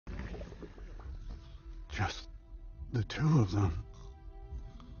Just the two of them.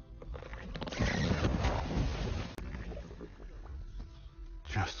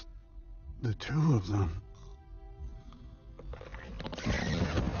 Just the two of them.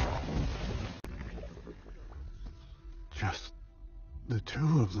 Just the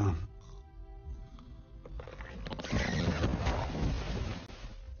two of them.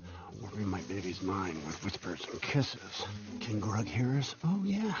 Warming my baby's mind with whispers and kisses. Can Grug hear us? Oh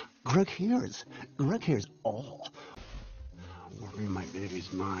yeah, Grug hears. Grug hears all. Warming my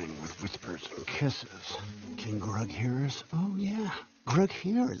baby's mind with whispers and kisses. Can Grug hear us? Oh yeah, Grug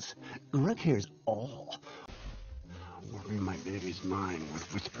hears. Grug hears all. Warming my baby's mind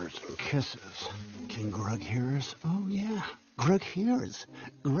with whispers and kisses. Can Grug hear us? Oh yeah, Grug hears.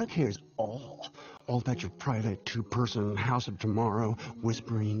 Grug hears all. All about your private two-person house of tomorrow,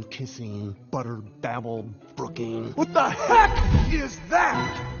 whispering, kissing, butter, babble, brooking. What the heck is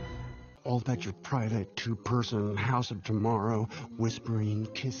that? All about your private two-person house of tomorrow, whispering,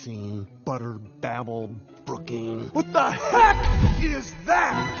 kissing, butter, babble, brooking. What the heck is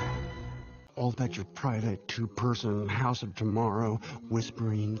that? All about your private two-person house of tomorrow,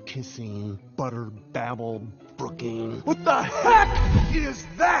 whispering, kissing, butter, babble, brooking. What the heck is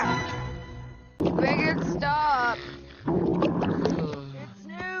that? Make it stop! It's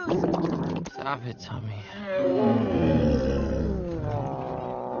news! Stop it, Tommy.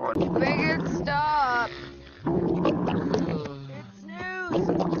 Make it stop! It's news!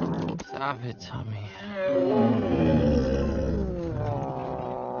 Stop it, Tommy.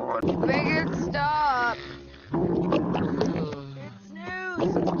 Make it stop! It's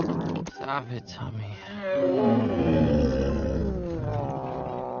news! Stop it, Tommy.